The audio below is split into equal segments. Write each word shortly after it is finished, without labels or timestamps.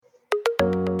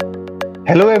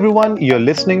Hello, everyone. You're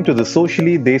listening to the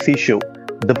Socially Desi Show,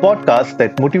 the podcast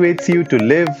that motivates you to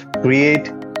live, create,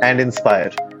 and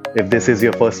inspire. If this is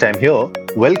your first time here,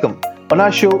 welcome. On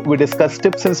our show, we discuss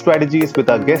tips and strategies with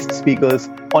our guest speakers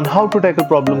on how to tackle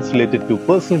problems related to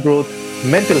personal growth,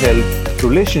 mental health,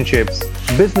 relationships,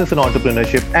 business and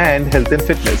entrepreneurship, and health and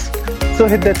fitness. So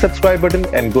hit that subscribe button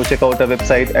and go check out our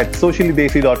website at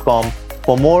sociallydesi.com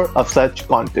for more of such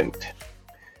content.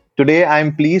 Today,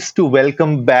 I'm pleased to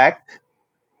welcome back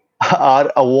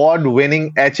our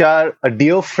award-winning HR, a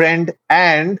dear friend,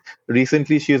 and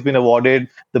recently she has been awarded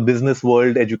the Business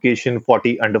World Education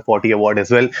 40 Under 40 Award as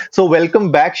well. So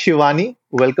welcome back, Shivani.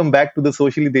 Welcome back to the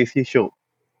Socially Desi Show.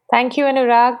 Thank you,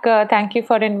 Anurag. Thank you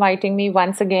for inviting me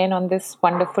once again on this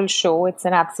wonderful show. It's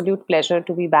an absolute pleasure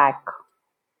to be back.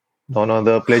 No,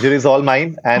 the pleasure is all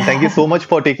mine. And thank you so much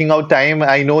for taking out time.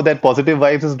 I know that Positive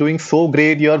Vibes is doing so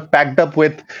great. You're packed up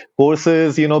with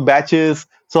courses, batches.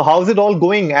 So how's it all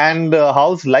going? And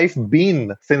how's life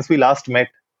been since we last met?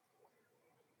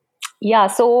 Yeah,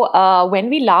 so when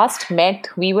we last met,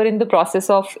 we were in the process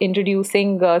of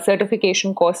introducing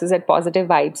certification courses at Positive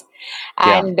Vibes.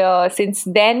 And since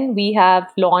then, we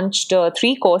have launched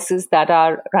three courses that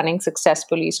are running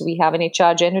successfully. So we have an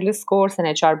HR Generalist course, an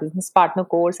HR Business Partner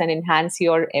course, and Enhance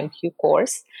Your MQ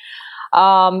course.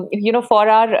 For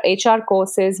our HR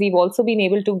courses, we've also been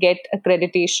able to get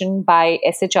accreditation by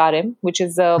SHRM, which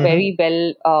is a very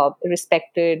well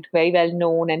respected, very well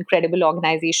known and credible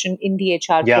organization in the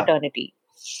HR fraternity.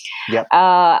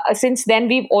 Yeah. Since then,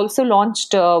 we've also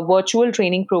launched virtual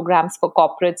training programs for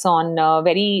corporates on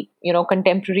very,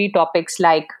 contemporary topics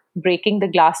like breaking the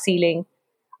glass ceiling,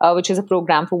 which is a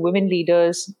program for women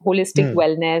leaders, holistic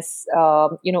wellness,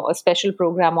 a special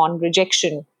program on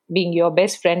rejection, being your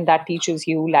best friend that teaches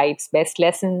you life's best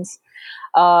lessons,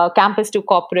 campus to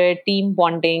corporate, team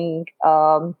bonding,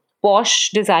 POSH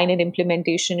design and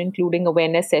implementation, including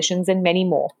awareness sessions and many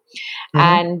more.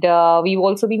 And we've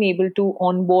also been able to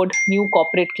onboard new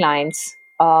corporate clients,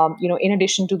 in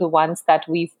addition to the ones that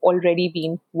we've already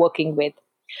been working with.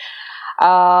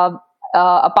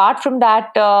 Apart from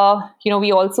that,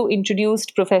 we also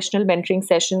introduced professional mentoring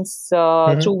sessions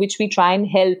through which we try and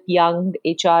help young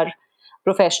HR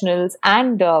professionals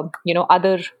and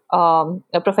other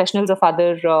professionals of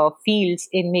other fields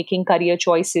in making career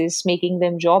choices, making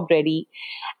them job ready,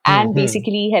 and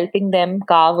basically helping them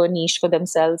carve a niche for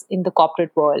themselves in the corporate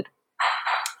world.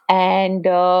 And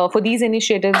for these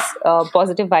initiatives,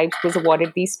 Positive Vibes was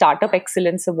awarded the Startup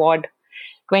Excellence Award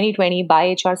 2020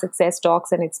 by HR Success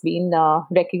Talks, and it's been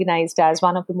recognized as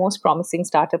one of the most promising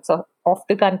startups of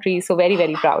the country. So very,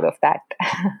 very proud of that.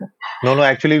 No,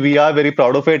 actually, we are very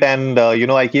proud of it. And,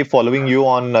 I keep following you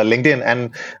on LinkedIn.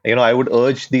 And, I would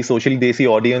urge the Social Desi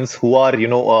audience who are,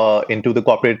 into the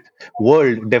corporate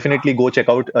world, definitely go check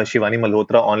out Shivani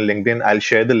Malhotra on LinkedIn. I'll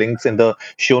share the links in the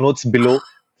show notes below.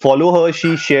 Follow her.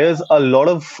 She shares a lot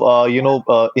of,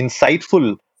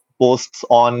 insightful posts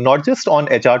on not just on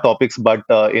HR topics, but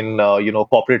in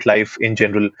corporate life in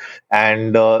general.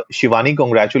 And Shivani,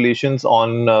 congratulations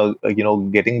on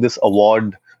getting this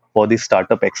award for the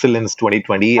Startup Excellence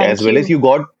 2020, Thank as well you. as you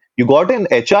got an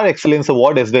HR Excellence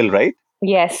Award as well, right?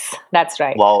 Yes, that's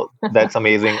right. Wow, that's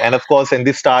amazing. And of course, in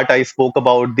the start, I spoke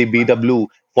about the BW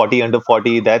 40 Under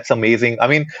 40. That's amazing. I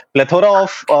mean, plethora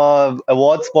of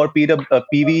awards for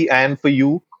PV and for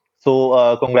you.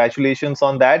 So congratulations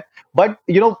on that. But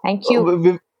Thank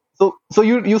you. So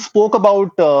you spoke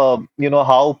about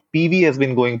how PV has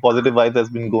been going, Positive Vibes has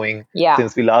been going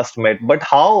since we last met. But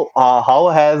how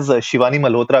has Shivani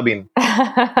Malhotra been?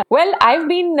 Well, I've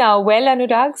been well,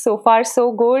 Anurag. So far,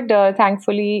 so good.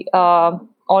 Thankfully, all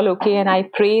okay. And I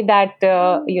pray that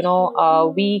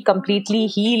we completely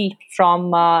heal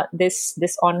from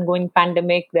this ongoing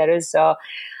pandemic. There is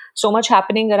so much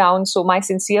happening around. So my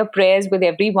sincere prayers with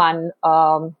everyone.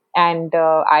 And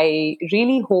I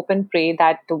really hope and pray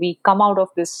that we come out of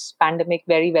this pandemic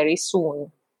very, very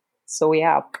soon. So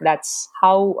yeah, that's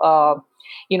how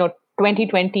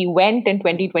 2020 went and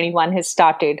 2021 has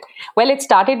started. Well, it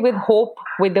started with hope,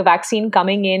 with the vaccine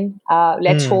coming in.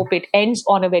 Let's hope it ends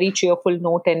on a very cheerful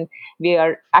note and we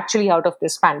are actually out of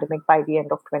this pandemic by the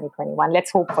end of 2021.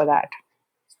 Let's hope for that.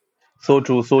 So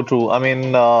true, so true. I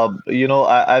mean,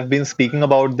 I've been speaking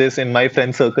about this in my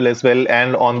friend circle as well.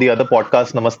 And on the other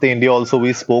podcast, Namaste India, also,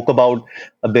 we spoke about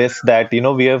this that,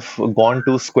 we have gone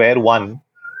to square one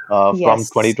from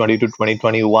Yes. 2020 to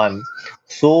 2021.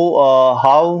 So,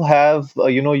 how have,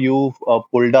 you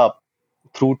pulled up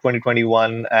through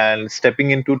 2021 and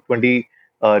stepping into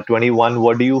 2021?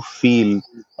 What do you feel?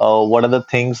 What are the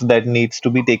things that needs to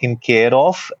be taken care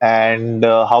of, and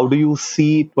how do you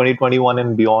see 2021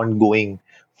 and beyond going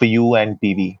for you and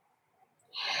PV?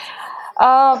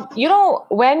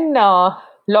 When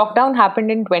lockdown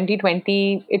happened in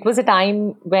 2020, it was a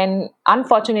time when,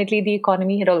 unfortunately, the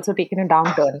economy had also taken a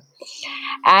downturn.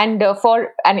 And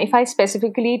if I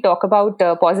specifically talk about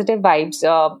positive vibes,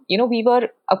 we were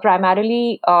a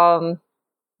primarily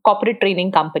corporate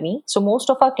training company. So most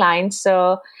of our clients,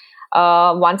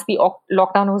 once the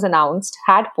lockdown was announced,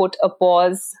 had put a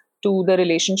pause to the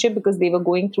relationship because they were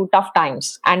going through tough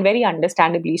times, and very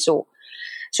understandably so.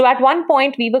 So at one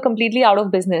point, we were completely out of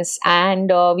business,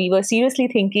 and we were seriously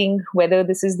thinking whether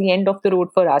this is the end of the road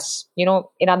for us.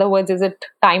 In other words, is it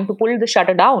time to pull the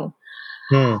shutter down?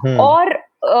 Hmm. Or,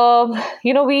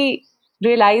 we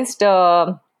realized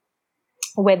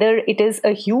whether it is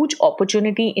a huge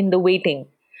opportunity in the waiting.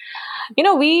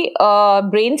 We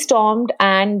brainstormed,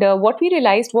 and what we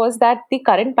realized was that the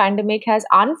current pandemic has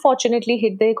unfortunately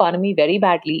hit the economy very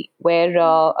badly, where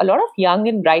a lot of young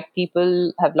and bright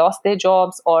people have lost their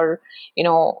jobs, or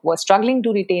were struggling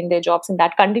to retain their jobs, and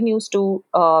that continues to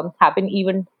happen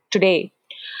even today.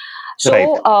 Right.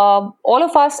 So, all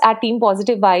of us at Team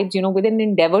Positive Vibes, with an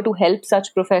endeavor to help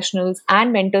such professionals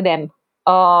and mentor them,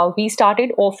 we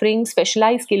started offering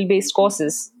specialized skill based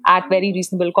courses at very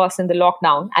reasonable cost in the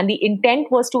lockdown. And the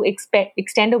intent was to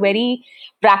extend a very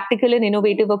practical and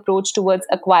innovative approach towards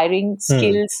acquiring Hmm.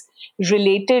 skills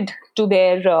related to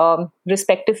their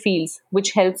respective fields,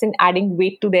 which helps in adding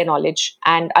weight to their knowledge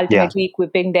and Yeah. ultimately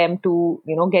equipping them to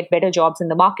get better jobs in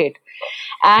the market.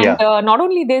 And Yeah. not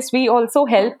only this, we also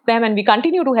help them, and we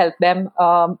continue to help them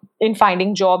in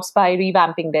finding jobs by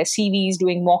revamping their CVs,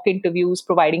 doing mock interviews,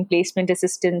 providing placement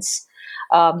assistance,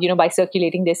 by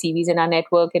circulating their CVs in our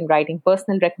network and writing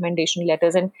personal recommendation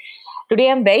letters. And today,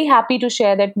 I'm very happy to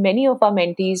share that many of our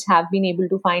mentees have been able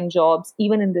to find jobs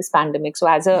even in this pandemic. So,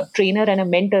 as a trainer and a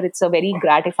mentor, it's a very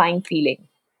gratifying feeling.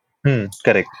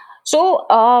 Correct. So,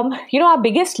 our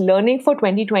biggest learning for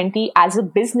 2020 as a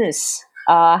business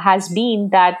has been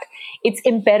that it's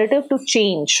imperative to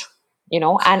change,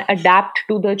 and adapt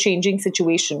to the changing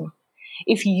situation.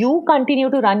 If you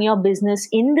continue to run your business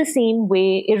in the same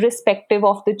way, irrespective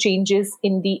of the changes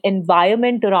in the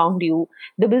environment around you,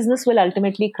 the business will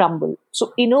ultimately crumble.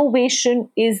 So, innovation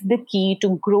is the key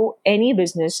to grow any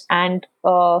business and,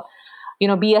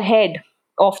 be ahead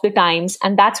of the times.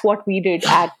 And that's what we did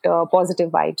at Positive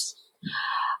Vibes.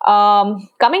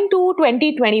 Coming to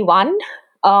 2021,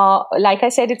 like I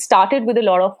said, it started with a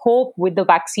lot of hope with the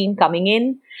vaccine coming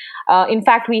in. In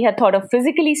fact, we had thought of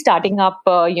physically starting up,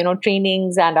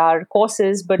 trainings and our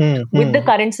courses, but with the Hmm.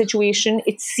 current situation,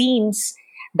 it seems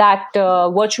that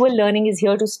virtual learning is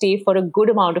here to stay for a good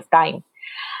amount of time.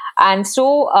 And so,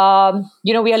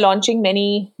 we are launching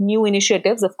many new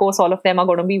initiatives. Of course, all of them are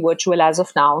going to be virtual as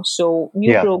of now. So,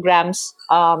 new Yeah. programs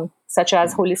such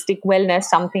as holistic wellness,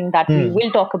 something that we Hmm.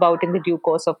 will talk about in the due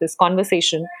course of this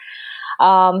conversation.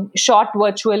 Short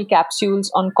virtual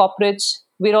capsules on corporates.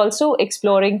 We're also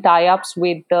exploring tie ups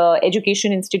with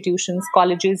education institutions,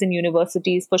 colleges, and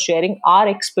universities for sharing our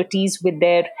expertise with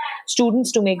their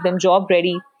students to make them job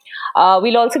ready.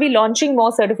 We'll also be launching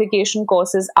more certification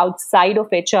courses outside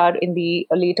of HR in the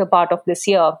later part of this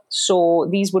year. So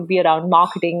these would be around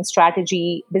marketing,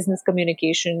 strategy, business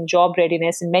communication, job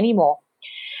readiness, and many more.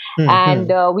 And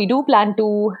Hmm. we do plan to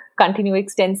continue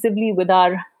extensively with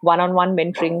our one on one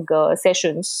mentoring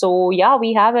sessions. So, yeah,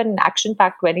 we have an action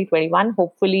packed 2021.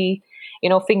 Hopefully,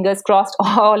 fingers crossed,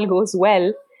 all goes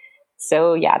well.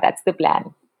 So, yeah, that's the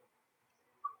plan.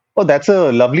 Oh, that's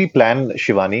a lovely plan,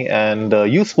 Shivani. And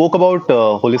you spoke about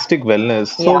holistic wellness.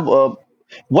 So, Yeah.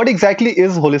 what exactly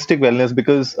is holistic wellness?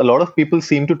 Because a lot of people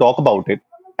seem to talk about it,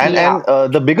 and Yeah.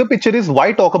 the bigger picture is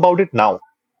why talk about it now?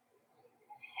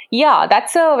 Yeah,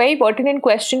 that's a very pertinent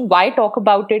question. Why talk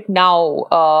about it now?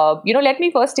 Let me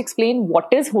first explain what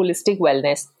is holistic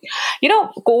wellness.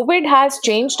 COVID has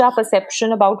changed our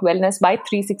perception about wellness by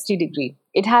 360-degree.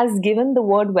 It has given the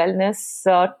word wellness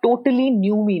totally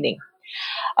new meaning.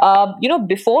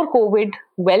 Before COVID,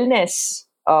 wellness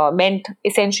meant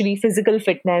essentially physical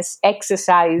fitness,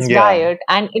 exercise, Yeah. diet.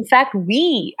 And in fact,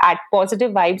 we at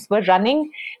Positive Vibes were running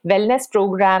wellness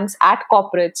programs at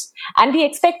corporates. And the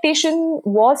expectation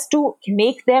was to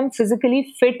make them physically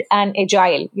fit and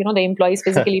agile, the employees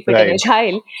physically fit and Right.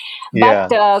 agile.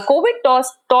 But Yeah. COVID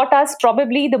taught us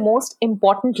probably the most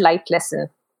important life lesson,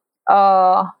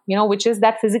 which is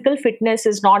that physical fitness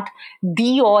is not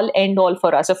the all end all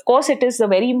for us. Of course, it is a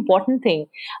very important thing.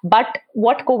 But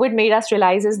what COVID made us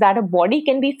realize is that a body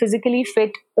can be physically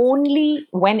fit only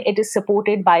when it is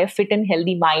supported by a fit and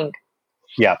healthy mind.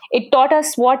 Yeah. It taught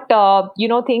us what,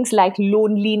 things like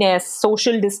loneliness,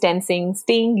 social distancing,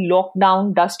 staying locked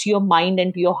down does to your mind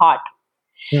and to your heart.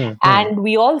 And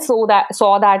we also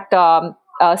saw that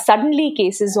suddenly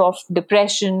cases of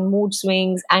depression, mood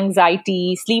swings,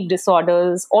 anxiety, sleep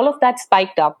disorders, all of that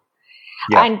spiked up.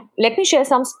 Yeah. And let me share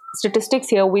some statistics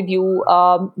here with you.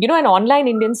 An online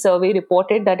Indian survey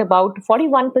reported that about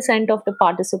 41% of the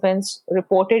participants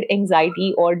reported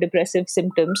anxiety or depressive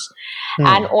symptoms,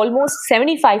 and almost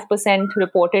 75%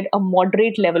 reported a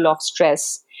moderate level of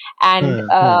stress. And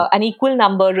an equal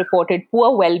number reported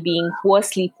poor well-being, poor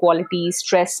sleep quality,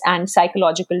 stress, and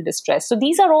psychological distress. So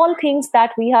these are all things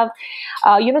that we have,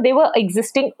 they were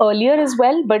existing earlier as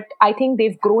well, but I think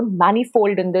they've grown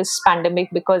manifold in this pandemic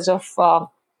because of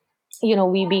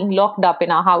we being locked up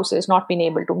in our houses, not being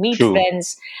able to meet True.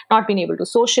 friends, not being able to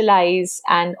socialize,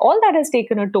 and all that has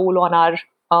taken a toll on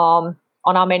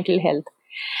our mental health.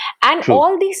 And True.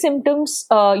 all these symptoms,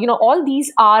 all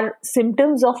these are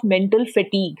symptoms of mental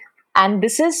fatigue. And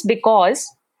this is because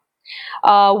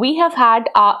we have had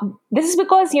this is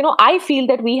because I feel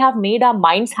that we have made our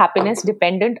mind's happiness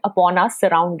dependent upon our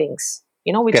surroundings,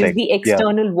 which is Correct. the Yeah.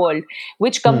 external world,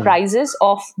 which comprises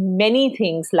of many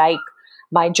things like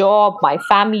my job, my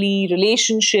family,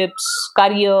 relationships,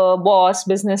 career, boss,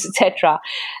 business, etc.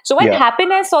 So when Yeah.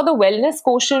 happiness or the wellness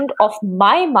quotient of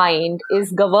my mind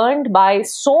is governed by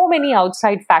so many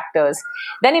outside factors,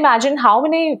 then imagine how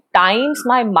many times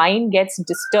my mind gets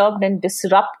disturbed and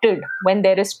disrupted when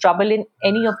there is trouble in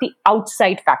any of the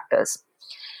outside factors.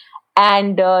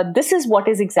 And this is what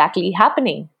is exactly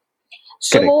happening.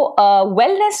 Correct. So,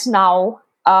 wellness now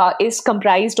is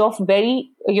comprised of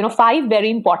five very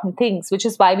important things, which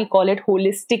is why we call it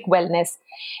holistic wellness.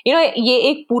 ये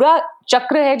एक पूरा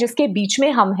चक्र है जिसके बीच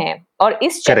में हम हैं, और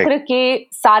इस चक्र Correct. के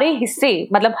सारे हिस्से,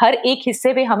 मतलब हर एक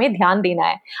हिस्से पे हमें ध्यान देना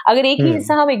है. अगर एक ही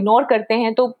हिस्सा हम इग्नोर करते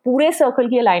हैं तो पूरे सर्कल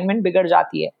की अलाइनमेंट बिगड़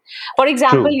जाती है. For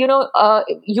example,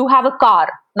 you have a car.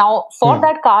 Now, for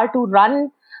that car to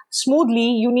run smoothly,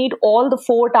 you need all the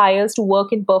four tires to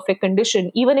work in perfect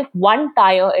condition. Even if one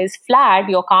tire is flat,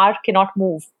 your car cannot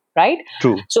move, right?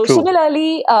 True. So True.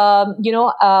 similarly,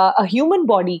 a human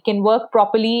body can work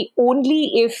properly only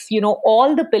if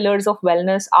all the pillars of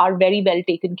wellness are very well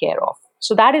taken care of.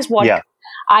 So that is what Yeah.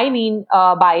 I mean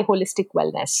by holistic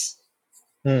wellness.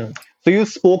 So you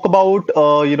spoke about,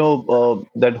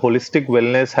 that holistic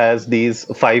wellness has these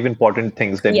five important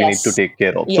things that we need to Yes. take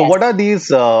care of. So Yes. what are these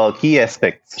key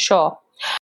aspects? Sure.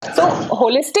 So,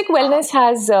 holistic wellness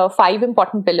has five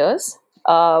important pillars,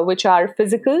 which are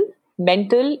physical,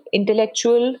 mental,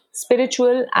 intellectual,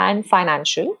 spiritual, and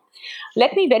financial.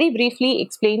 Let me very briefly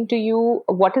explain to you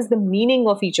what is the meaning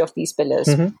of each of these pillars.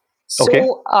 Okay.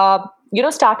 So,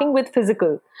 starting with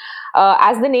physical,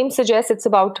 as the name suggests, it's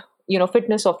about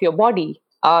fitness of your body.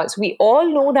 So we all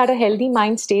know that a healthy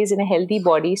mind stays in a healthy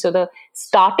body. So the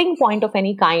starting point of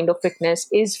any kind of fitness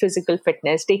is physical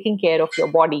fitness, taking care of your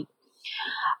body.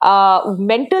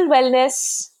 Mental wellness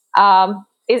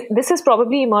this has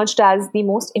probably emerged as the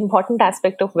most important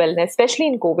aspect of wellness, especially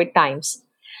in COVID times.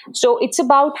 So it's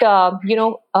about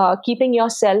keeping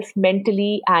yourself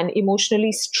mentally and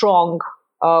emotionally strong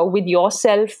with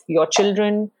yourself, your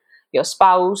children, your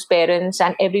spouse, parents,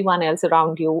 and everyone else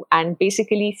around you, and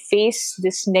basically face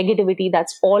this negativity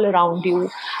that's all around you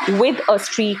with a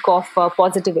streak of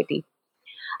positivity.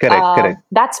 Correct. Correct.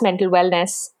 That's mental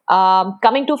wellness.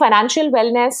 Coming to financial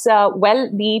wellness,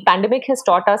 the pandemic has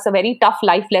taught us a very tough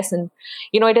life lesson.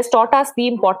 It has taught us the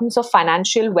importance of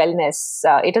financial wellness.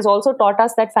 It has also taught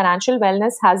us that financial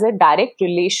wellness has a direct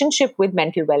relationship with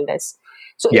mental wellness.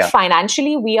 So if Yeah.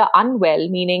 financially we are unwell,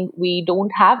 meaning we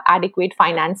don't have adequate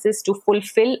finances to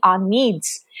fulfill our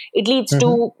needs, it leads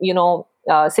to,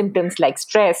 symptoms like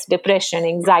stress, depression,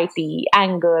 anxiety,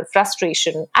 anger,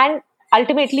 frustration, and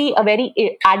ultimately a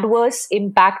very adverse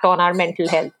impact on our mental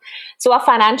health. So our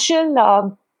financial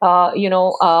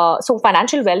so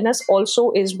financial wellness also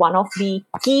is one of the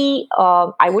key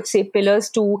I would say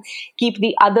pillars to keep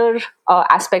the other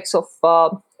aspects of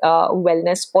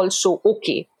wellness also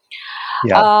okay.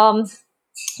 Yeah. um,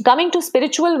 Coming to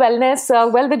spiritual wellness,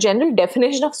 the general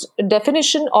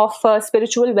definition of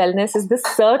spiritual wellness is the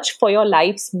search for your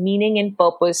life's meaning and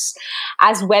purpose,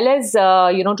 as well as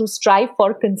to strive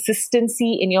for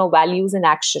consistency in your values and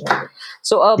action.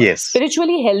 So a Yes.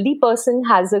 spiritually healthy person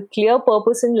has a clear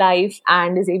purpose in life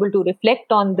and is able to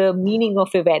reflect on the meaning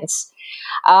of events.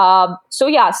 So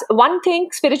yes, one thing,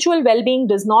 spiritual well-being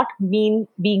does not mean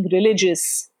being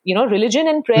religious. Religion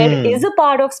and prayer is a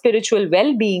part of spiritual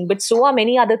well-being, but so are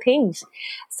many other things,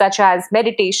 such as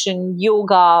meditation,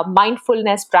 yoga,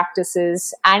 mindfulness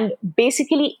practices, and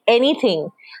basically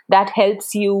anything that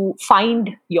helps you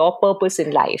find your purpose in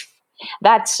life.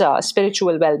 That's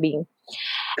spiritual well-being.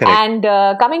 Correct. And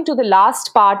coming to the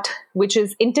last part, which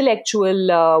is intellectual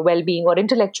well-being or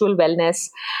intellectual wellness,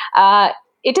 uh,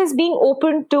 it is being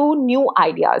open to new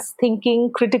ideas,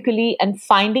 thinking critically, and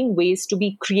finding ways to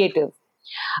be creative.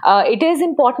 It is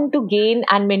important to gain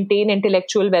and maintain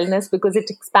intellectual wellness because it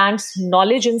expands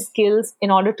knowledge and skills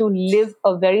in order to live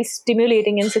a very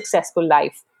stimulating and successful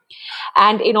life.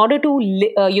 And in order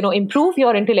to improve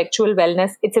your intellectual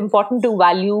wellness, it's important to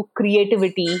value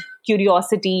creativity,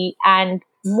 curiosity, and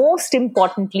most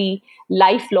importantly,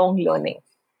 lifelong learning.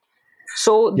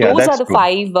 So Yeah, those are that's the true.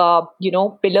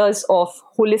 five pillars of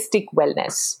holistic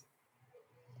wellness.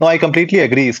 No, I completely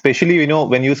agree. Especially,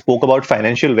 when you spoke about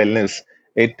financial wellness,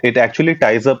 it actually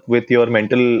ties up with your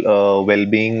mental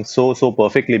well-being so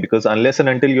perfectly, because unless and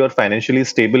until you're financially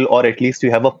stable, or at least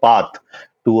you have a path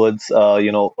towards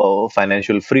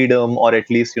financial freedom, or at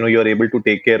least you're able to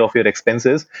take care of your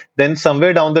expenses, then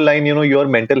somewhere down the line, your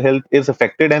mental health is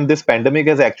affected, and this pandemic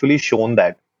has actually shown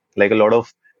that. Like, a lot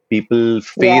of people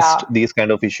faced Yeah, these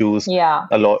kind of issues yeah,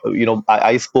 a lot.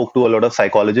 I spoke to a lot of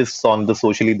psychologists on the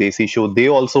Socially Desi show. They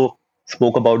also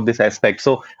spoke about this aspect.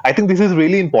 So I think this is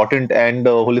really important. And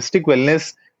holistic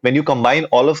wellness, when you combine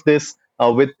all of this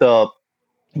with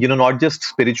not just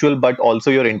spiritual but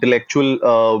also your intellectual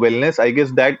wellness, I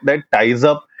guess that ties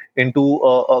up into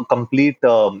a complete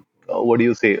what do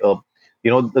you say,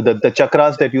 the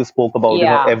chakras that you spoke about.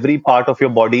 yeah. Every part of your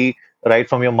body, right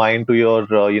from your mind to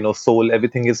your soul,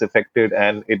 everything is affected,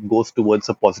 and it goes towards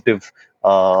a positive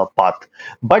path.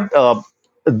 But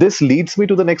this leads me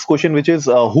to the next question, which is,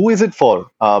 who is it for?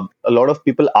 A lot of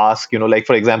people ask, like,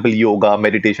 for example, yoga,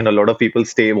 meditation, a lot of people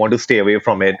want to stay away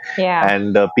from it. Yeah,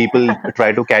 And people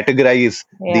try to categorize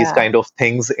these yeah, kind of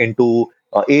things into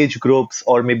age groups,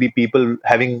 or maybe people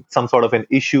having some sort of an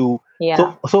issue.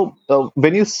 yeah. So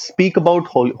when you speak about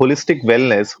holistic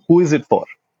wellness, who is it for?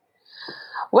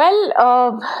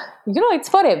 Well, it's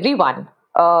for everyone,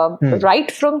 Hmm. right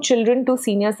from children to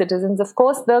senior citizens. Of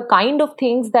course, the kind of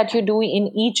things that you do in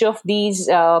each of these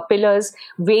pillars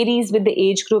varies with the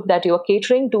age group that you're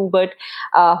catering to, but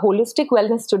holistic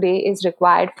wellness today is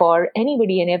required for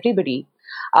anybody and everybody.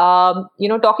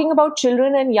 Talking about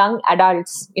children and young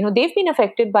adults, they've been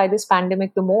affected by this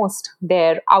pandemic the most.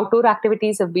 Their outdoor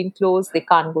activities have been closed. They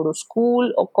can't go to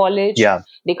school or college. Yeah.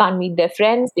 They can't meet their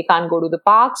friends. They can't go to the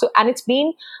park. So, and it's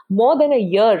been more than a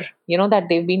year, that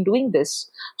they've been doing this.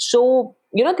 So,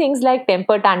 things like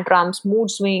temper tantrums,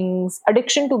 mood swings,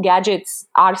 addiction to gadgets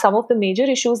are some of the major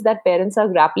issues that parents are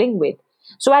grappling with.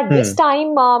 So at this Hmm.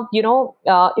 time,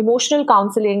 emotional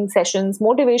counseling sessions,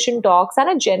 motivation talks, and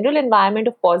a general environment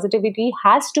of positivity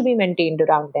has to be maintained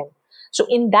around them. So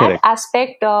in that Correct.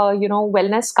 aspect,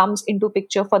 wellness comes into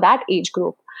picture for that age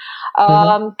group.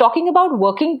 Hmm. Talking about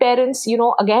working parents,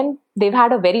 again, they've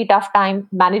had a very tough time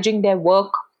managing their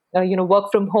work,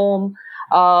 work from home,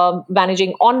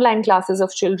 managing online classes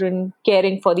of children,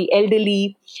 caring for the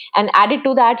elderly, and added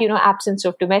to that, absence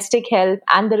of domestic help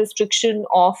and the restriction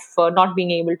of not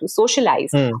being able to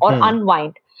socialize Hmm. or Hmm.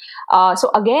 unwind. So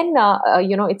again,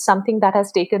 it's something that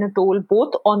has taken a toll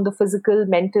both on the physical,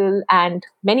 mental, and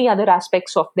many other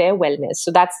aspects of their wellness.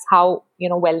 So that's how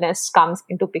wellness comes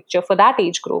into picture for that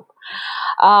age group.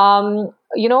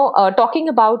 Talking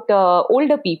about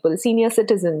older people, senior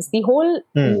citizens, the whole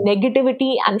Hmm.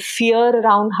 negativity and fear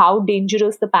around how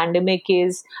dangerous the pandemic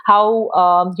is, how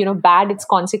bad its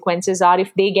consequences are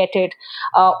if they get it.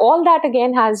 All that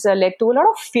again has led to a lot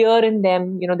of fear in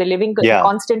them. They're living in Yeah.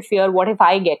 constant fear. What if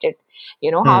I get it?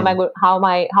 How am I Hmm. go- how am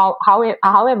I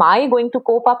how am I going to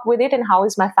cope up with it, and how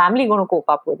is my family going to cope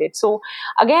up with it? So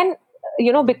again,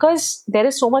 because there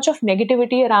is so much of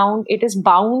negativity around, it is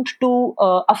bound to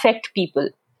affect people,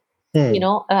 Hmm.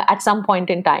 at some point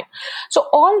in time. So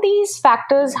all these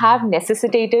factors have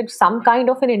necessitated some kind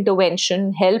of an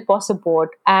intervention, help, or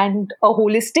support, and a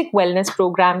holistic wellness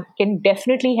program can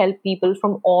definitely help people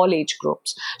from all age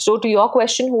groups. So to your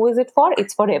question, who is it for?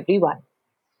 It's for everyone.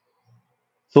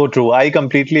 So true. I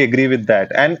completely agree with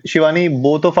that. And Shivani,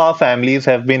 both of our families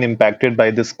have been impacted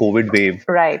by this COVID wave.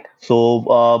 Right.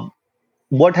 So,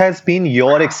 what has been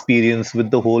your experience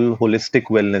with the whole holistic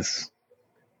wellness?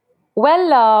 Well,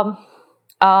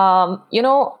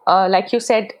 like you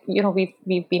said,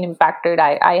 we've been impacted.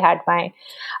 I had my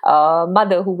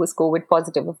mother who was COVID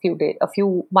positive a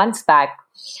few months back.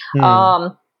 Hmm.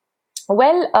 Um,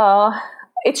 well,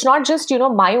 it's not just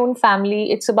my own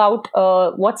family. It's about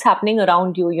what's happening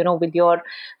around you. With your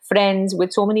friends,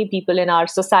 with so many people in our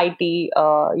society.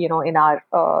 In our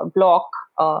block.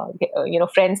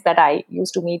 friends that I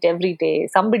used to meet every day,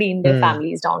 somebody in their Hmm.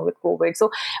 family is down with COVID. So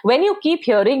when you keep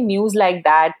hearing news like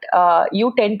that,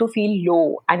 you tend to feel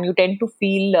low and you tend to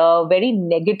feel very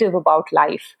negative about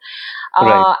life.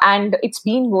 Right. And it's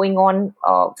been going on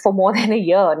for more than a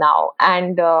year now.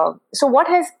 And so what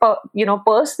has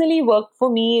personally worked for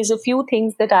me is a few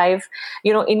things that I've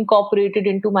incorporated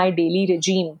into my daily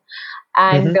regime.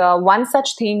 And Mm-hmm. one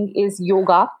such thing is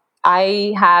yoga.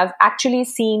 I have actually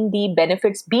seen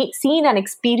and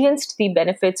experienced the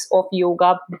benefits of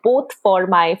yoga, both for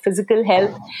my physical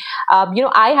health.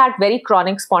 I had very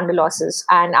chronic spondylosis,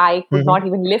 and I could Mm-hmm. not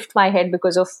even lift my head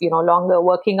because of longer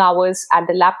working hours at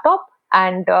the laptop.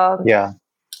 And Yeah.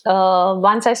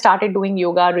 once I started doing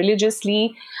yoga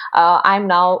religiously, I'm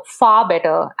now far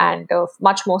better and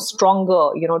much more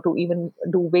stronger, to even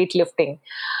do weightlifting.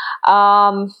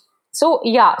 Um, so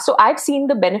I've seen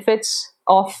the benefits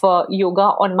of yoga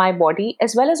on my body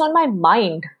as well as on my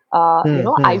mind. Hmm.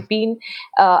 I've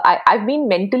been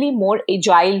mentally more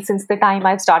agile since the time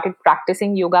I've started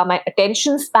practicing yoga. My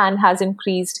attention span has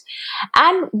increased,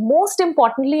 and most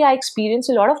importantly, I experience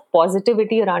a lot of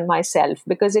positivity around myself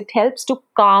because it helps to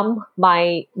calm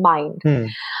my mind. Hmm.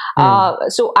 Hmm.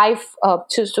 So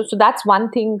that's one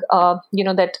thing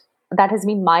that has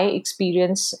been my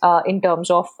experience in terms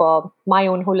of my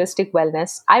own holistic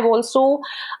wellness. I've also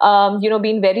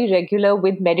been very regular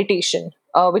with meditation,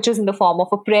 which is in the form of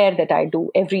a prayer that I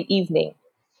do every evening.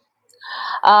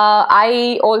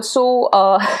 I also,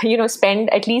 spend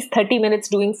at least 30 minutes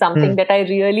doing something Hmm. that I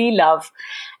really love.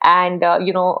 And,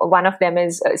 one of them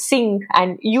is sing.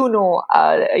 And,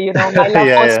 my love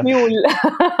Yeah. for Yeah. mule.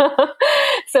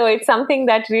 So it's something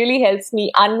that really helps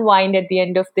me unwind at the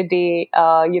end of the day,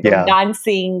 Yeah.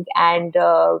 dancing. And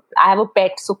I have a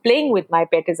pet. So playing with my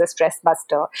pet is a stress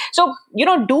buster. So,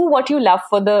 do what you love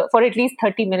for at least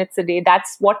 30 minutes a day.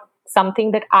 That's what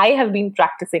something that I have been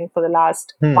practicing for the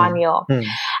last Hmm. 1 year. Hmm.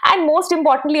 And most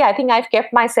importantly, I think I've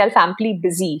kept myself amply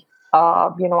busy.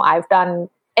 I've done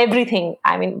everything.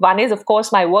 I mean, one is, of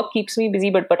course, my work keeps me busy,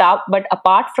 but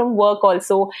apart from work,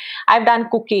 also, I've done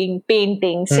cooking,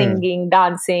 painting, Hmm. singing,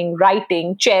 dancing,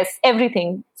 writing, chess,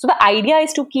 everything. So the idea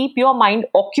is to keep your mind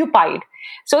occupied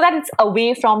so that it's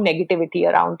away from negativity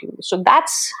around you. So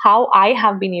that's how I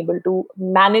have been able to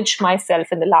manage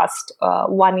myself in the last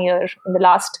 1 year, in the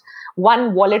last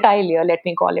one volatile year, let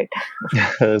me call it.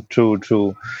 True.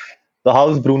 True. So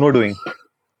how's Bruno doing?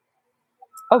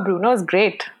 Oh, Bruno is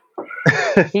great.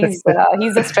 He's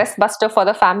a stress buster for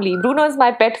the family. Bruno is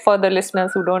my pet. For the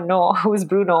listeners who don't know who's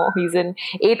Bruno, he's an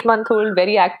 8 month old,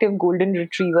 very active golden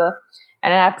retriever,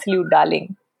 and an absolute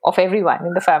darling of everyone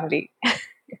in the family.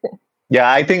 Yeah,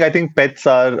 I think pets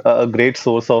are a great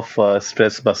source of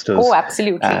stress Oh, busters. Uh,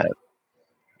 absolutely,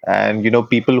 and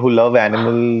people who love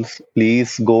animals,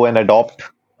 please go and adopt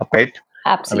a pet.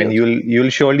 I mean, absolutely. you'll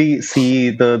surely see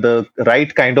the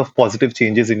right kind of positive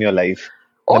changes in your life,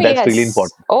 Oh and that's really yes,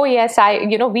 important. oh yes.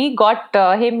 We got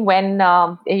him when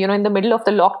in the middle of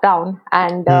the lockdown,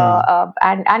 and Hmm.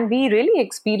 and we really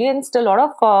experienced a lot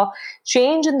of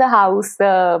change in the house.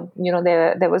 There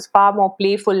was far more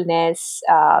playfulness.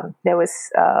 There were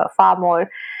far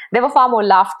more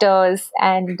laughters,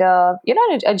 and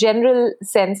a general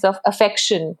sense of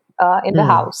affection in the Hmm.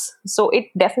 house. So it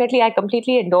definitely, I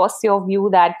completely endorse your view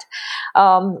that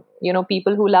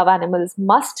people who love animals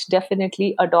must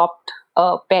definitely adopt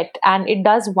a pet, and it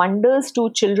does wonders to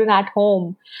children at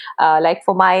home. Like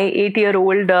for my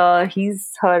 8-year-old,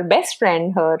 he's her best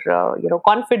friend, her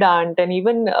confidant, and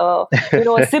even a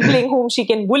sibling whom she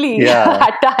can bully Yeah.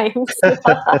 at times.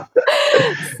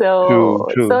 True. So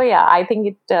True. yeah, I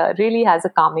think it really has a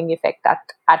calming effect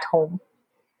at home.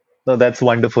 No, that's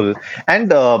wonderful. And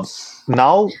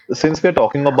now, since we're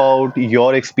talking about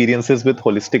your experiences with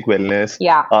holistic wellness,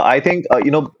 Yeah, I think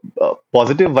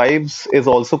Positive Vibes is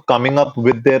also coming up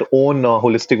with their own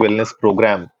holistic wellness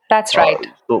program. that's Uh, right.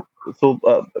 so,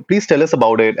 please tell us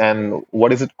about it and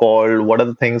what is it called? What are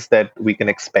the things that we can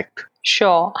expect?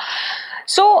 Sure.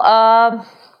 So,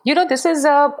 this is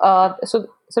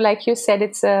like you said,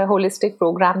 it's a holistic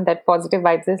program that Positive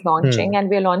Vibes is launching, Hmm. and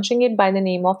we're launching it by the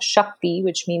name of Shakti,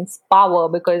 which means power,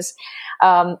 because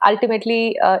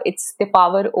ultimately it's the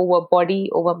power over body,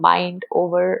 over mind,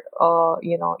 over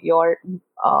your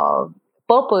uh,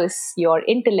 purpose, your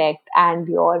intellect, and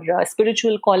your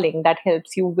spiritual calling that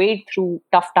helps you wade through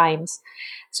tough times.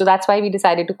 So that's why we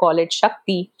decided to call it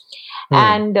Shakti. Hmm.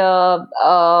 And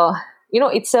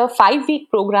it's a 5-week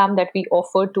program that we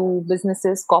offer to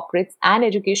businesses, corporates, and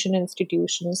education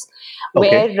institutions,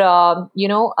 Okay. where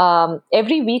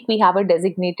every week we have a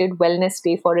designated wellness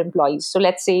day for employees. So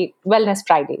let's say Wellness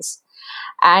Fridays,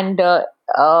 And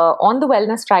on the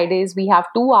Wellness Fridays, we have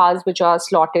 2 hours which are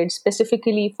slotted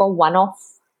specifically for one of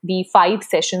the 5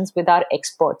 sessions with our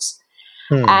experts.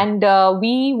 Hmm. And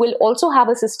we will also have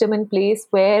a system in place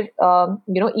where,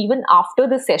 even after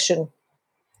the session,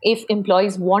 if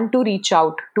employees want to reach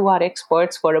out to our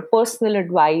experts for a personal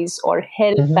advice or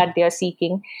help Mhm. that they are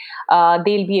seeking,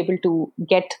 they'll be able to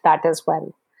get that as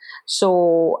well.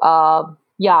 So,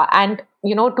 yeah, and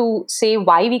to say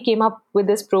why we came up with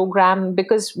this program,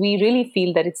 because we really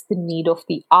feel that it's the need of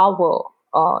the hour.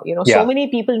 So Yeah, many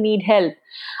people need help.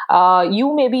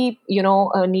 You may be,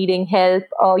 needing help.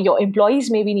 Your employees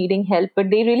may be needing help,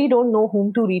 but they really don't know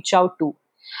whom to reach out to.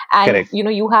 And correct.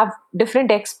 you have different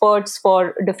experts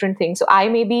for different things. So I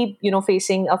may be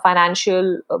facing a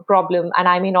financial problem, and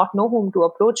I may not know whom to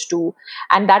approach to,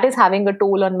 and that is having a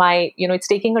toll on my, it's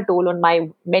taking a toll on my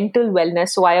mental wellness.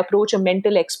 So I approach a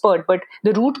mental expert, but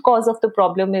the root cause of the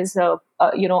problem is a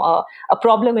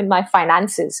problem in my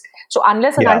finances. So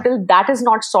unless and Yeah. until that is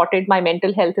not sorted, my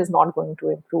mental health is not going to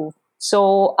improve.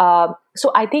 So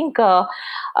I think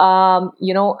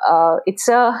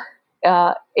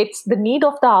it's the need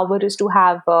of the hour is to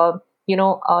have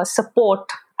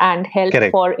support and help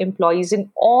Correct. for employees in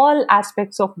all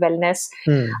aspects of wellness,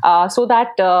 Hmm. so that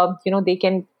they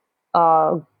can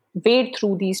uh, wade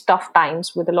through these tough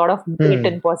times with a lot of grit Hmm.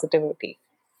 and positivity.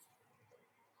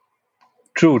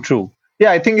 True, true.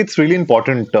 Yeah, I think it's really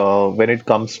important when it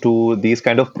comes to these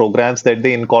kind of programs that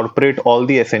they incorporate all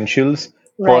the essentials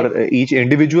for Right. each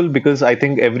individual, because I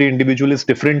think every individual is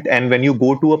different, and when you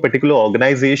go to a particular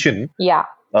organization, Yeah.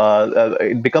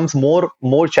 it becomes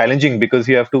more challenging because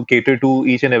you have to cater to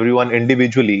each and everyone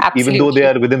individually, even though they Absolutely.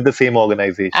 are within the same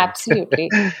organization. Absolutely.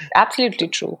 Absolutely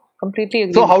true. Completely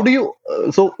agree So with how do you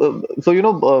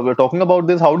we're talking about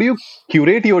this, how do you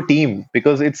curate your team,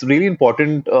 because it's really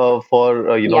important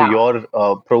for you. Yeah.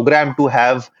 your program to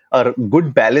have a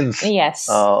good balance Yes.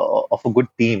 of a good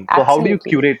team. So how do you Absolutely.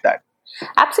 curate that?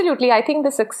 Absolutely. I think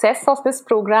the success of this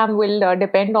program will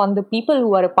depend on the people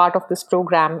who are a part of this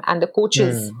program and the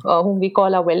coaches, Hmm. whom we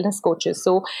call our wellness coaches.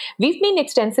 So, we've been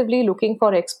extensively looking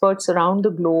for experts around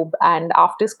the globe. And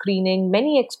after screening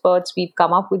many experts, we've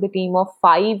come up with a team of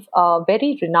 5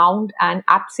 very renowned and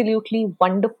absolutely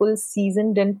wonderful,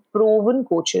 seasoned, and proven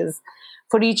coaches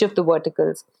for each of the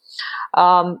verticals.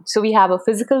 So we have a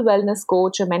physical wellness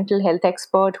coach, a mental health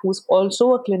expert who's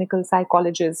also a clinical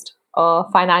psychologist, a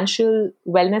financial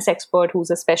wellness expert who's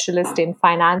a specialist in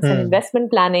finance and Hmm. investment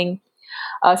planning,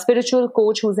 a spiritual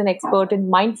coach who's an expert in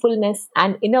mindfulness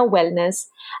and inner wellness,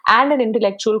 and an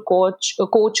intellectual coach, a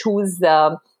coach who's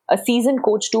a seasoned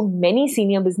coach to many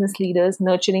senior business leaders,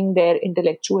 nurturing their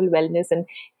intellectual wellness and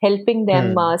helping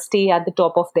them Hmm. stay at the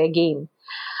top of their game.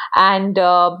 And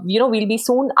we'll be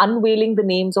soon unveiling the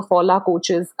names of all our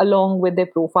coaches along with their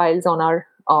profiles on our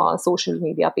social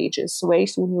media pages. So very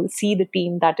soon you'll see the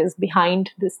team that is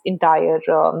behind this entire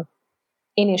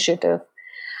initiative.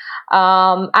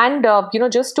 And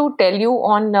just to tell you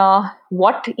on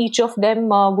what each of them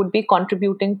would be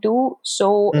contributing to.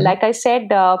 So, Hmm. like I said,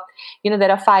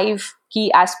 there are 5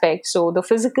 key aspects. So, the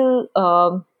physical,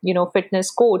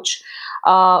 fitness coach.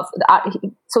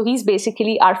 So he's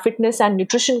basically our fitness and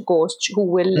nutrition coach who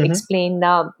will Hmm. explain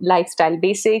lifestyle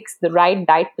basics, the right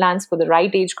diet plans for the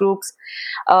right age groups,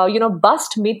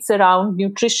 bust myths around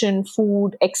nutrition,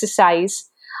 food, exercise,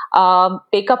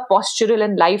 take up postural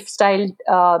and lifestyle,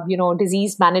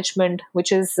 disease management,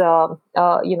 which is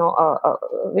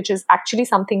actually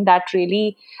something that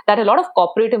a lot of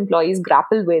corporate employees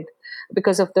grapple with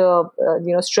because of the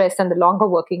stress and the longer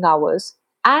working hours.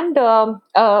 And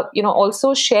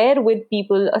also share with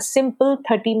people a simple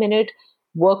 30-minute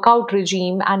workout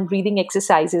regime and breathing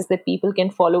exercises that people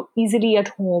can follow easily at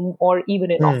home or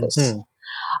even in Hmm. office.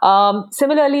 Hmm.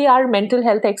 Similarly, our mental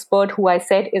health expert, who I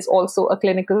said is also a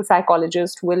clinical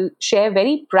psychologist, will share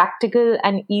very practical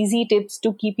and easy tips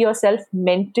to keep yourself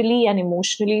mentally and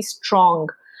emotionally strong,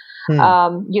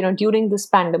 Hmm. during this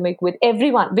pandemic with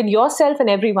everyone, with yourself and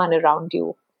everyone around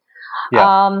you. Yeah.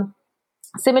 Um,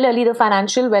 Similarly, the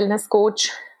financial wellness coach,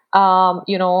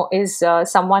 is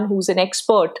someone who's an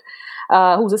expert,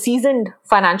 who's a seasoned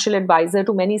financial advisor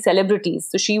to many celebrities.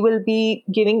 So she will be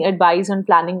giving advice on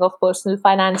planning of personal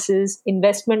finances,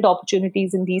 investment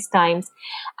opportunities in these times,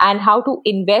 and how to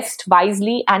invest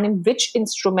wisely and in which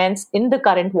instruments in the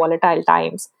current volatile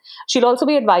times. She'll also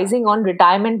be advising on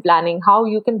retirement planning, how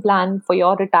you can plan for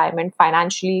your retirement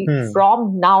financially Hmm.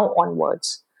 from now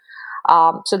onwards.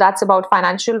 So that's about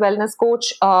financial wellness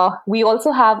coach. We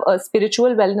also have a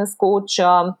spiritual wellness coach,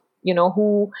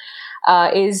 who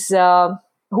is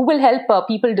who will help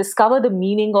people discover the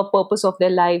meaning or purpose of their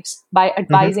lives by Hmm.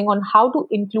 advising on how to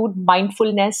include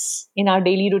mindfulness in our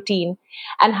daily routine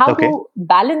and how Okay. to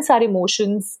balance our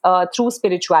emotions through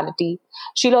spirituality.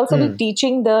 She'll also be Hmm.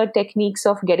 teaching the techniques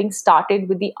of getting started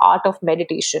with the art of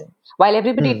meditation. While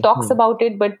everybody Hmm. talks Hmm. about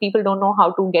it, but people don't know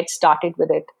how to get started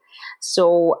with it. So,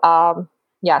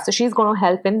 yeah, so she's going to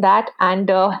help in that. And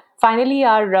finally,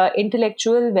 our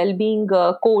intellectual well being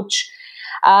coach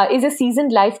is a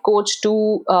seasoned life coach to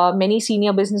many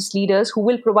senior business leaders who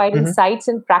will provide Hmm. insights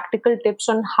and practical tips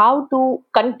on how to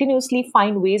continuously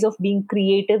find ways of being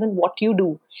creative in what you do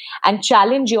and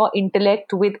challenge your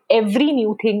intellect with every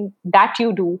new thing that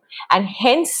you do, and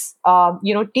hence,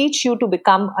 teach you to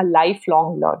become a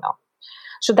lifelong learner.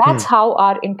 So Hmm. that's how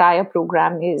our entire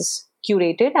program is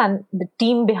curated, and the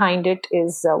team behind it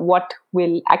is what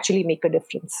will actually make a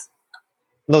difference.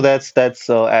 No, that's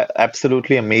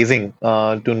absolutely amazing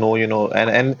to know,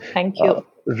 and Thank you.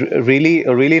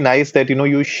 really nice that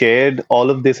you shared all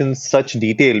of this in such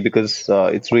detail, because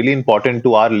it's really important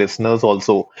to our listeners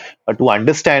also to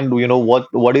understand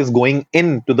what is going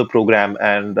into the program,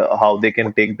 and how they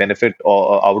can take benefit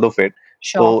out of it.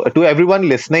 Sure. So to everyone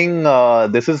listening,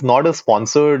 this is not a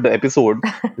sponsored episode.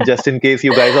 Just in case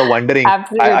you guys are wondering,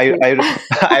 Absolutely.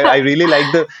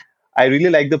 I really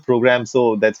like the program,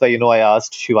 so that's why I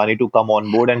asked Shivani to come on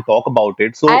board and talk about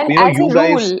it. So you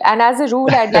guys. And as a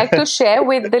rule, I'd like to share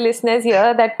with the listeners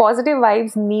here that Positive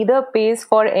Vibes neither pays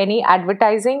for any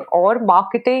advertising or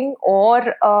marketing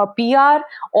or PR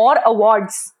or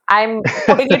awards. I'm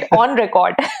putting it on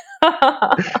record.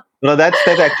 No, that's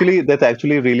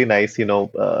actually really nice,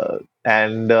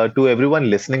 and to everyone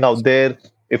listening out there,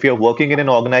 if you're working in an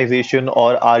organization,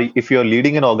 or if you're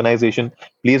leading an organization,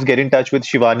 please get in touch with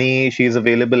Shivani. She's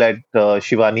available at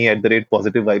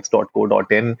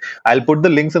shivani@positivevibes.co.in. I'll put the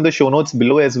links in the show notes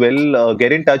below as well.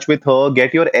 Get in touch with her,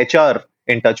 get your HR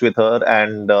in touch with her,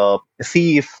 and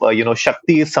see if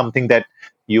Shakti is something that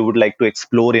you would like to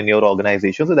explore in your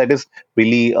organization. So that is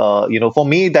really, for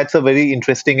me, that's a very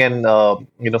interesting and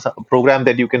program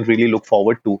that you can really look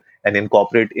forward to and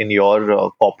incorporate in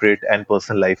your corporate and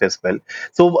personal life as well.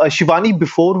 So Shivani,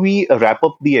 before we wrap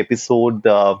up the episode,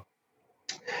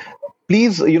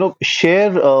 please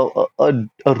share a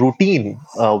routine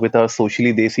with our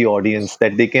socially desi audience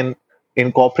that they can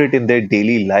incorporate in their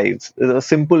daily lives, a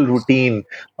simple routine,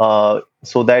 so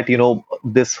that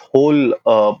this whole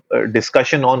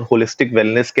discussion on holistic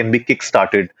wellness can be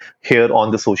kick-started here on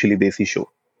the Socially Desi show.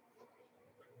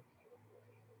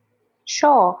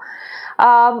 Sure.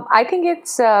 I think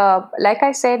it's, like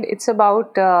I said, it's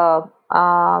about the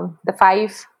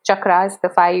five chakras, the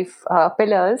five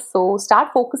pillars. So start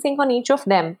focusing on each of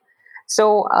them.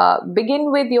 So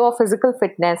begin with your physical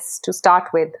fitness to start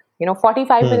with.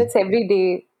 45 Hmm. minutes every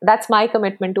day. That's my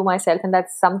commitment to myself, and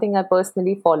that's something I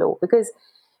personally follow because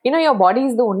your body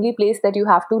is the only place that you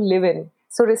have to live in.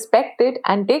 So respect it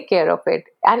and take care of it.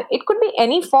 And it could be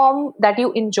any form that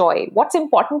you enjoy. What's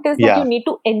important is that you Yeah. need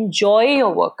to enjoy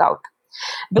your workout.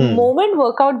 The Hmm. moment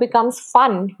workout becomes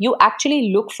fun, you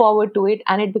actually look forward to it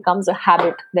and it becomes a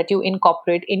habit that you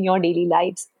incorporate in your daily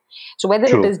lives. So whether it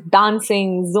True. is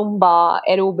dancing, Zumba,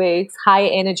 aerobics, high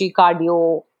energy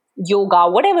cardio, yoga,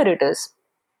 whatever it is,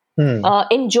 Hmm.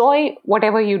 enjoy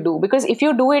whatever you do, because if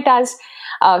you do it as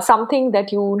something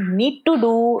that you need to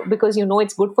do because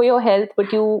it's good for your health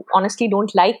but you honestly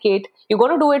don't like it, you're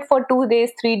going to do it for 2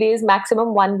 days, 3 days,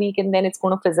 maximum 1 week, and then it's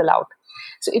going to fizzle out.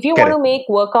 So if you want to Correct. make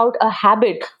workout a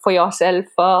habit for yourself,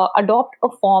 adopt a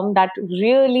form that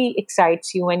really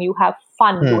excites you and you have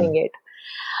fun Hmm. doing it.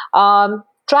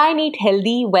 Try and eat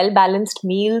healthy, well balanced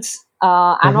meals.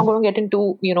 I'm not Hmm. going to get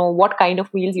into what kind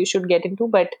of meals you should get into,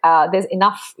 but there's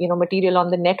enough material on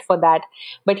the net for that.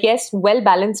 But yes, well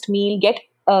balanced meal. Get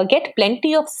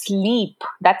plenty of sleep.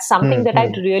 That's something Hmm. that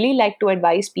I'd Hmm. really like to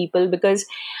advise people, because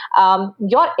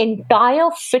your entire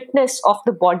fitness of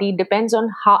the body depends on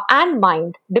how, and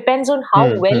mind depends on how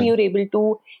Hmm. well Hmm. you're able to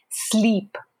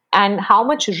sleep and how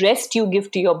much rest you give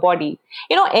to your body.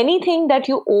 Anything that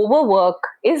you overwork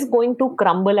is going to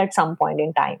crumble at some point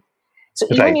in time. So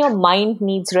even Right. your mind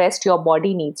needs rest, your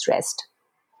body needs rest.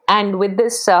 And with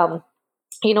this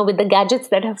with the gadgets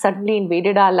that have suddenly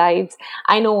invaded our lives,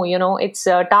 I know it's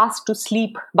a task to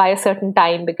sleep by a certain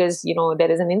time, because there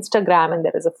is an Instagram and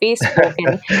there is a Facebook,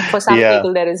 and for some Yeah.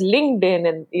 people there is LinkedIn,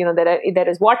 and there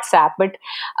is WhatsApp. But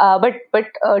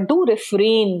do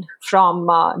refrain from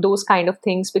those kind of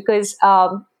things, because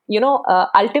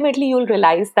ultimately you'll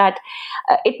realize that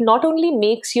it not only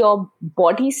makes your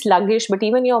body sluggish but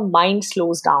even your mind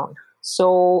slows down.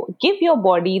 So give your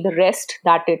body the rest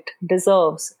that it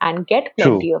deserves and get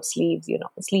True. plenty of sleep.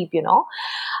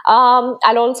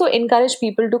 I'll also encourage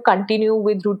people to continue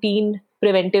with routine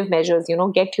preventive measures,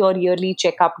 get your yearly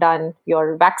checkup done,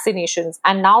 your vaccinations.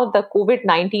 And now the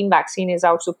COVID-19 vaccine is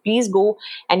out. So please go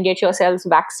and get yourselves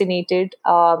vaccinated.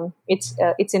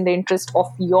 It's in the interest of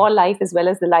your life as well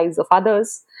as the lives of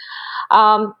others.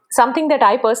 Something that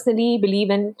I personally believe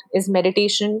in is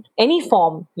meditation, any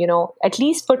form, at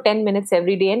least for 10 minutes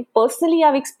every day. And personally,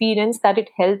 I've experienced that it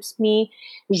helps me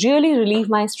really relieve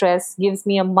my stress, gives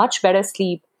me a much better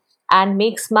sleep, and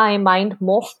makes my mind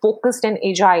more focused and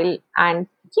agile and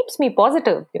keeps me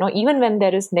positive, even when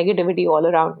there is negativity all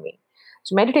around me.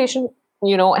 So, meditation,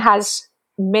 has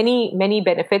many, many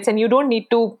benefits, and you don't need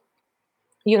to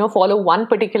follow one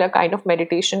particular kind of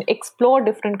meditation. Explore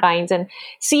different kinds and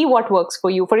see what works for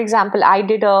you. For example, I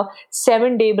did a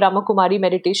 7-day Brahma Kumari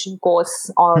meditation course,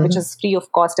 which Hmm. is free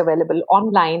of cost, available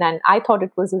online, and I thought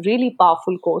it was a really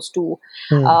powerful course to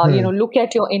Hmm. look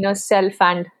at your inner self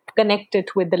and connect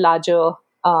it with the larger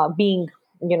being,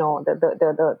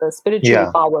 the spiritual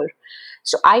Yeah. power.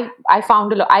 So I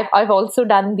found a lot. I've also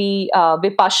done the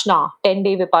Vipassana,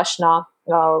 10-day Vipassana,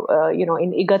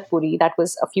 in Igatpuri. That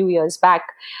was a few years back.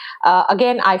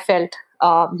 Again, I felt,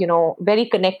 very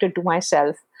connected to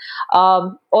myself.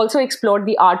 Also explored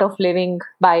the art of living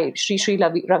by Sri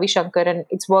Ravi Shankar, and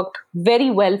it's worked very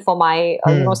well for my,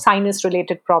 Hmm. sinus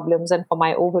related problems and for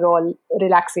my overall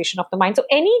relaxation of the mind. So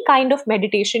any kind of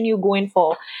meditation you go in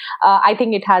for, I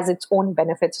think it has its own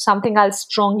benefits. Something I'll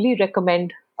strongly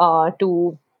recommend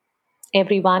to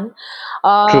everyone.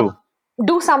 Uh, True.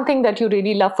 do something that you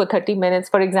really love for 30 minutes.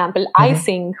 For example, I Hmm.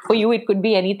 sing. For you, it could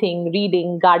be anything: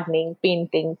 reading, gardening,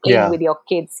 painting, playing Yeah. with your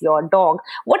kids, your dog,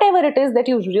 whatever it is that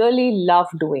you really love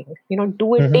doing.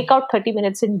 Do it, Hmm. take out 30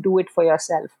 minutes and do it for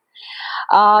yourself.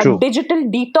 True. Digital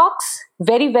detox,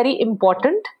 very, very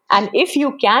important. And if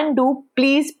you can do,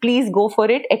 please, please go for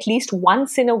it. At least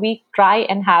once in a week, try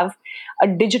and have a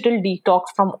digital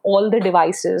detox from all the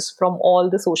devices, from all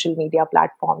the social media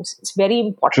platforms. It's very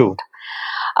important. True.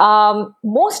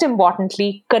 Most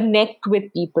importantly, connect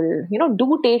with people.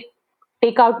 Do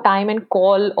take out time and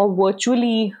call or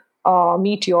virtually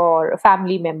meet your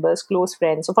family members, close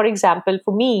friends. So, for example,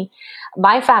 for me,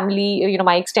 my family,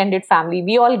 my extended family,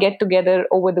 we all get together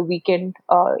over the weekend,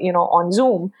 on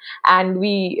Zoom, and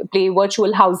we play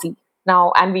virtual housey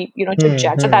now, and we, chit Hmm.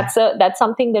 chat. So Hmm. that's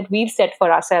something that we've set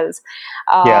for ourselves.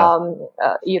 Yeah.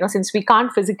 Since we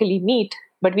can't physically meet,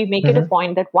 but we make it a Hmm.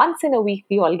 point that once in a week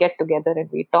we all get together and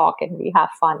we talk and we have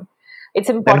fun. It's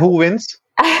And important. who wins?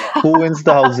 Who wins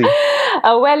the housey?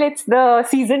 Well, it's the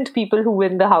seasoned people who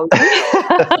win the housey.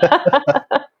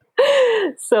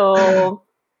 so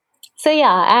so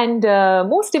yeah, and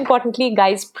most importantly,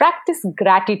 guys, practice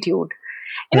gratitude.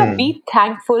 Hmm. Be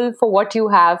thankful for what you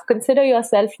have. Consider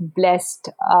yourself blessed.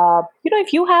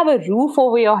 If you have a roof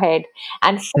over your head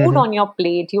and food Hmm. on your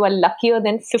plate, you are luckier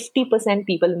than 50%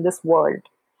 people in this world.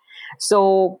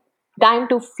 So, time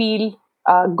to feel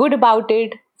good about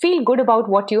it. Feel good about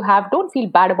what you have. Don't feel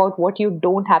bad about what you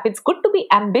don't have. It's good to be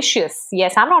ambitious.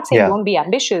 Yes, I'm not saying Yeah. don't be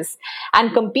ambitious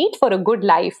and compete for a good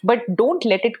life, but don't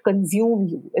let it consume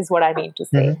you, is what I mean to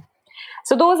say. Hmm.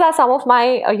 So those are some of my,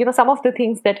 some of the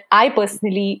things that I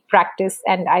personally practice,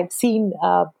 and I've seen,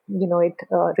 it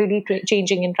really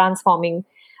changing and transforming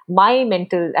my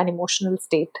mental and emotional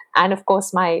state, and of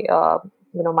course my,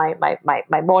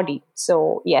 my body.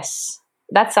 So yes,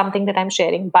 that's something that I'm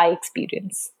sharing by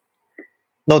experience.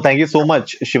 No, thank you so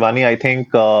much, Shivani. I think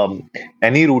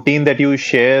any routine that you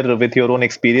share with your own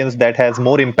experience that has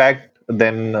more impact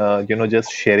than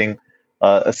just sharing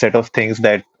a set of things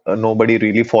that nobody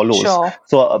really follows. Sure.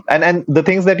 So, and the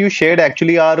things that you shared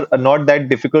actually are not that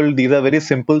difficult. These are very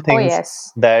simple Oh things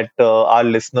yes. that our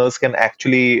listeners can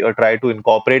actually try to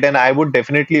incorporate. And I would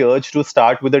definitely urge to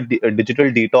start with a digital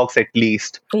detox at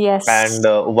least. Yes. And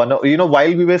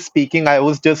while we were speaking, I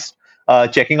was just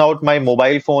checking out my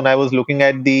mobile phone. I was looking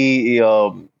at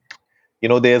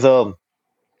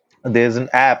there's an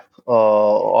app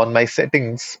on my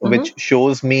settings Mm-hmm. which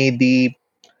shows me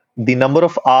the number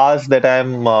of hours that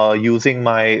I'm using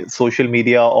my social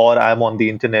media or I'm on the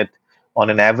internet on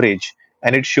an average,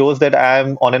 and it shows that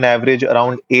I'm on an average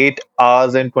around 8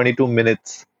 hours and 22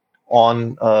 minutes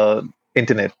on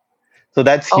internet. So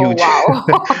that's Oh huge. wow.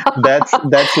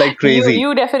 That's like you crazy.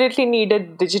 you definitely need a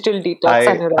digital detox, I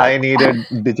Anurag. need a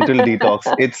digital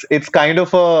detox. It's kind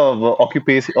of a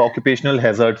occupational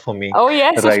hazard for me Oh,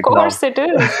 yes, of right now. course it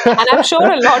is. And I'm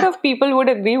sure a lot of people would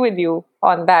agree with you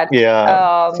on that.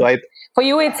 Yeah. So Um, I for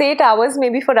you, it's 8 hours.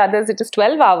 Maybe for others, it is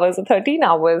 12 hours or 13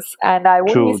 hours. And I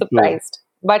won't be true, true. surprised.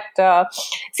 But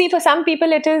see, for some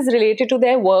people it is related to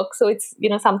their work, so it's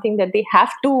something that they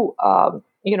have to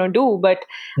do. But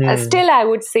still, I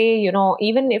would say,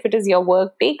 even if it is your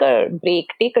work, take a break,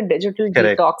 take a digital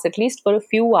Correct. detox at least for a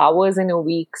few hours in a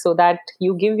week, so that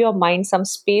you give your mind some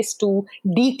space to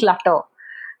declutter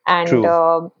and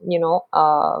True.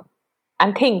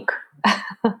 and think.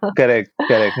 Correct.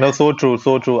 No, so true,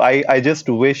 so true. I just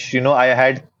wish, I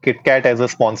had Kit Kat as a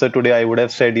sponsor today. I would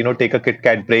have said, take a Kit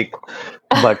Kat break.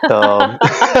 But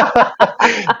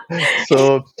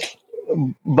so,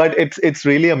 but it's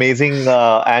really amazing.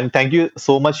 And thank you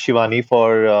so much, Shivani,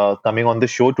 for coming on the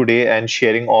show today and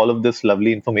sharing all of this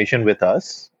lovely information with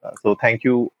us. So thank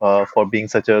you for being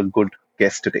such a good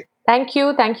guest today. Thank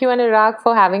you, Anurag,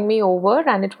 for having me over,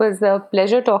 and it was a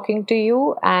pleasure talking to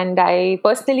you. And I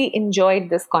personally enjoyed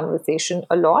this conversation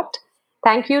a lot.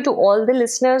 Thank you to all the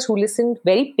listeners who listened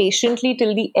very patiently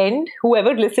till the end,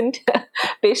 whoever listened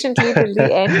patiently till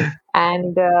the end.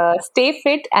 And stay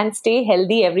fit and stay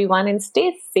healthy, everyone, and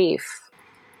stay safe.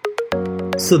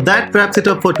 So that wraps it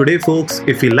up for today, folks.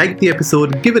 If you liked the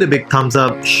episode, give it a big thumbs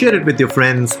up, share it with your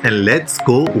friends, and let's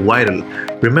go viral.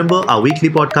 Remember, our weekly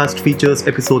podcast features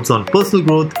episodes on personal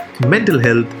growth, mental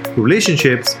health,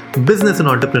 relationships, business and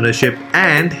entrepreneurship,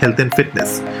 and health and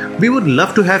fitness. We would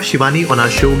love to have Shivani on our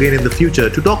show again in the future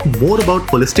to talk more about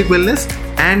holistic wellness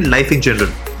and life in general.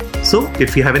 So,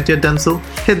 if you haven't yet done so,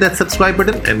 hit that subscribe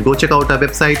button and go check out our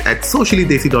website at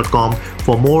sociallydesi.com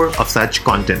for more of such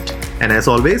content. And as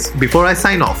always, before I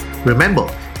sign off, remember,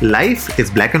 life is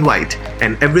black and white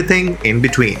and everything in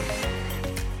between.